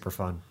always super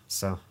fun.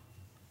 So,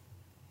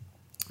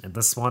 and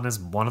this one is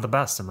one of the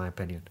best in my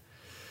opinion.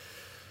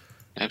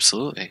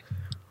 Absolutely,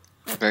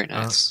 very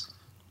nice.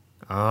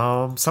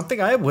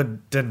 Something I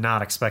did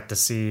not expect to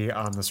see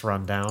on this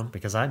rundown,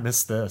 because I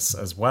missed this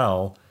as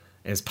well,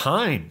 is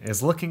Pine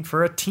is looking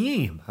for a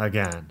team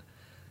again.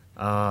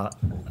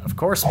 Of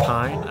course,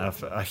 Pine,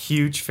 a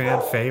huge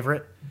fan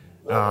favorite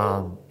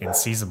in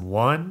season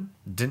 1,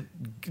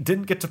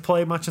 didn't get to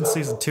play much in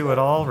season 2 at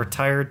all.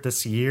 Retired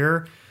this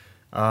year.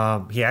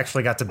 He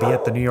actually got to be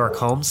at the New York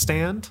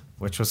homestand,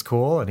 which was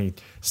cool, and he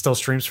still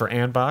streams for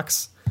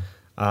Anbox.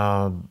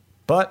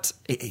 But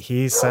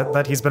he said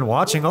that he's been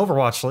watching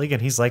Overwatch League,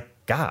 and he's like,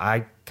 God,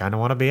 I kind of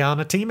want to be on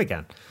a team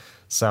again.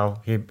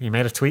 So he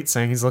made a tweet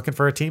saying he's looking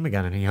for a team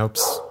again, and he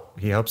hopes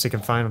he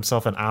can find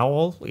himself an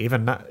owl.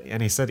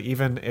 And he said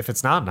even if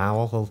it's not an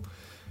owl,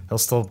 he'll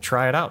still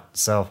try it out.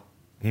 So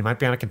he might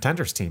be on a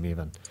contenders team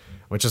even,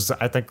 which is,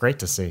 I think, great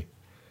to see.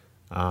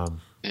 Yeah.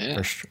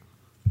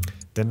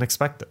 Didn't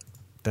expect it.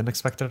 Didn't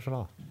expect it at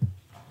all.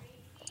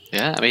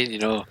 Yeah, I mean,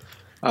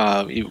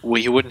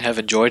 we wouldn't have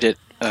enjoyed it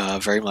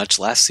very much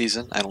last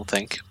season, I don't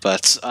think.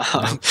 But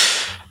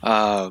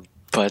yeah,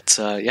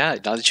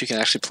 now that you can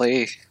actually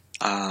play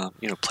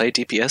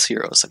DPS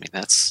heroes, I mean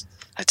that's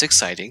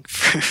exciting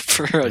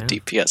for a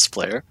DPS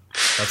player.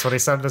 That's what he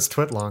said in his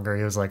tweet longer.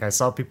 He was like, I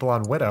saw people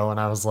on Widow, and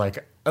I was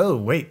like, oh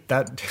wait,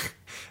 that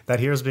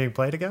hero's being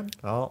played again.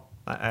 Oh,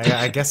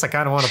 I guess I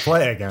kind of want to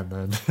play again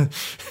then.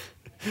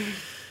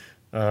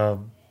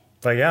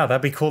 But yeah,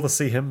 that'd be cool to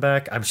see him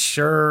back. I'm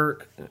sure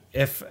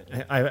if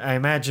I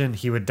imagine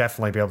he would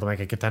definitely be able to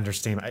make a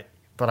contenders team.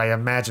 But I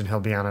imagine he'll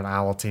be on an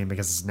Owl team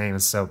because his name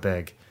is so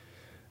big.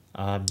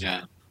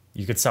 Yeah.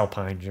 You could sell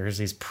Pine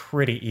jerseys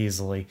pretty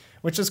easily,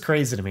 which is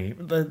crazy to me.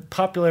 The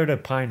popularity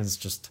of Pine is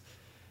just,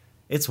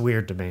 it's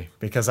weird to me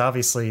because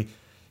obviously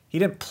he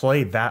didn't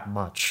play that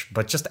much,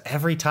 but just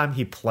every time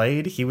he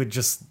played, he would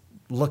just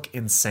look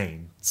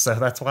insane. So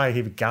that's why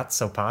he got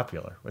so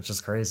popular, which is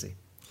crazy.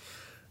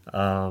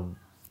 But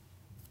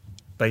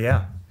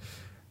yeah,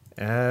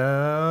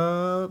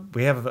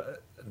 we have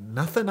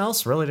nothing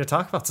else really to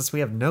talk about since we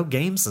have no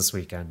games this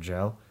weekend,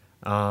 Joe.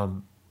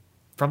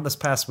 From this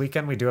past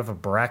weekend, we do have a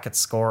bracket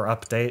score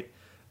update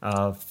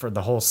for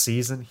the whole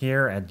season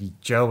here, and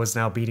Joe is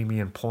now beating me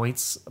in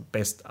points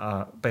based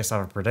off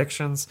of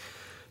predictions.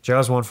 Joe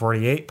has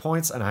 148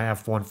 points, and I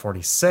have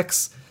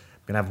 146. I'm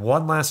gonna have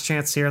one last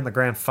chance here in the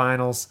grand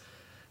finals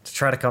to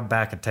try to come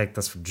back and take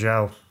this from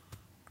Joe.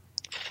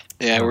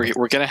 Yeah,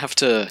 we're gonna have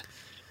to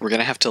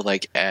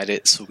like add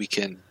it so we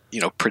can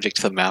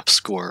predict the map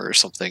score or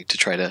something to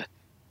try to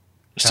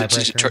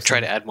try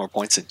to add more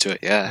points into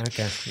it. Yeah.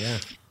 Okay. Yeah.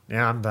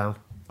 I'm down.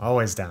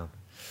 Always down.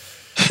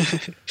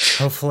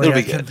 Hopefully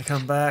I can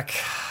come back.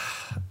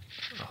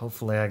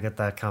 Hopefully I get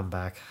that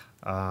comeback.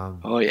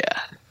 Oh yeah.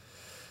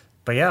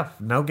 But yeah,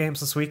 no games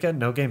this weekend.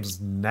 No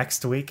games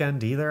next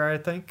weekend either, I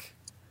think.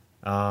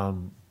 But I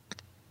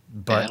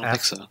don't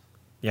think so.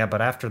 Yeah,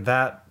 but after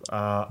that,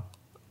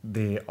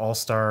 the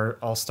All-Star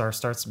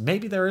starts.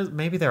 Maybe there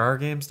are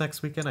games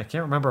next weekend. I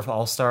can't remember if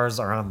All-Stars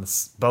are on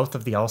both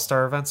of the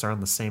All-Star events are on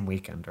the same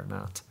weekend or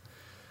not.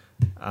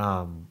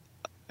 I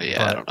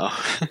don't know.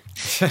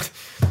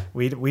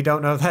 we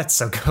don't know that,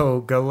 so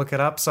go look it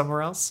up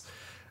somewhere else.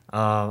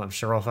 I'm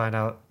sure we'll find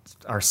out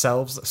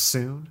ourselves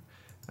soon.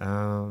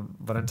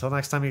 But until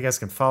next time, you guys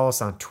can follow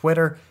us on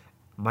Twitter.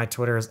 My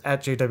Twitter is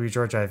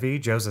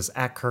 @JWGeorgeIV. Joe's is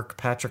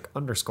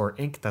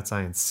 @KirkPatrick_Inc. That's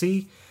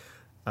INC.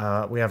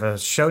 We have a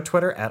show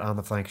Twitter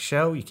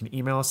 @OnTheFlankShow. You can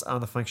email us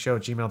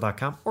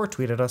ontheflankshow@gmail.com or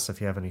tweet at us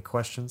if you have any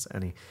questions,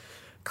 any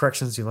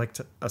corrections you'd like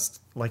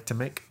to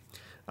make.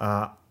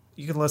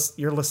 You're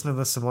listening to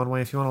this in one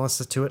way. If you want to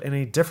listen to it in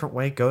a different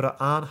way, go to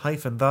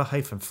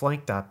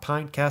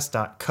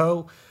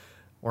on-the-flank.pinecast.co.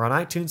 We're on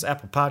iTunes,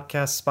 Apple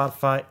Podcasts,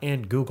 Spotify,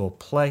 and Google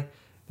Play.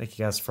 Thank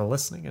you guys for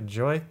listening.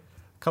 Enjoy a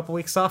couple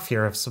weeks off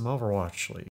here of some Overwatch League.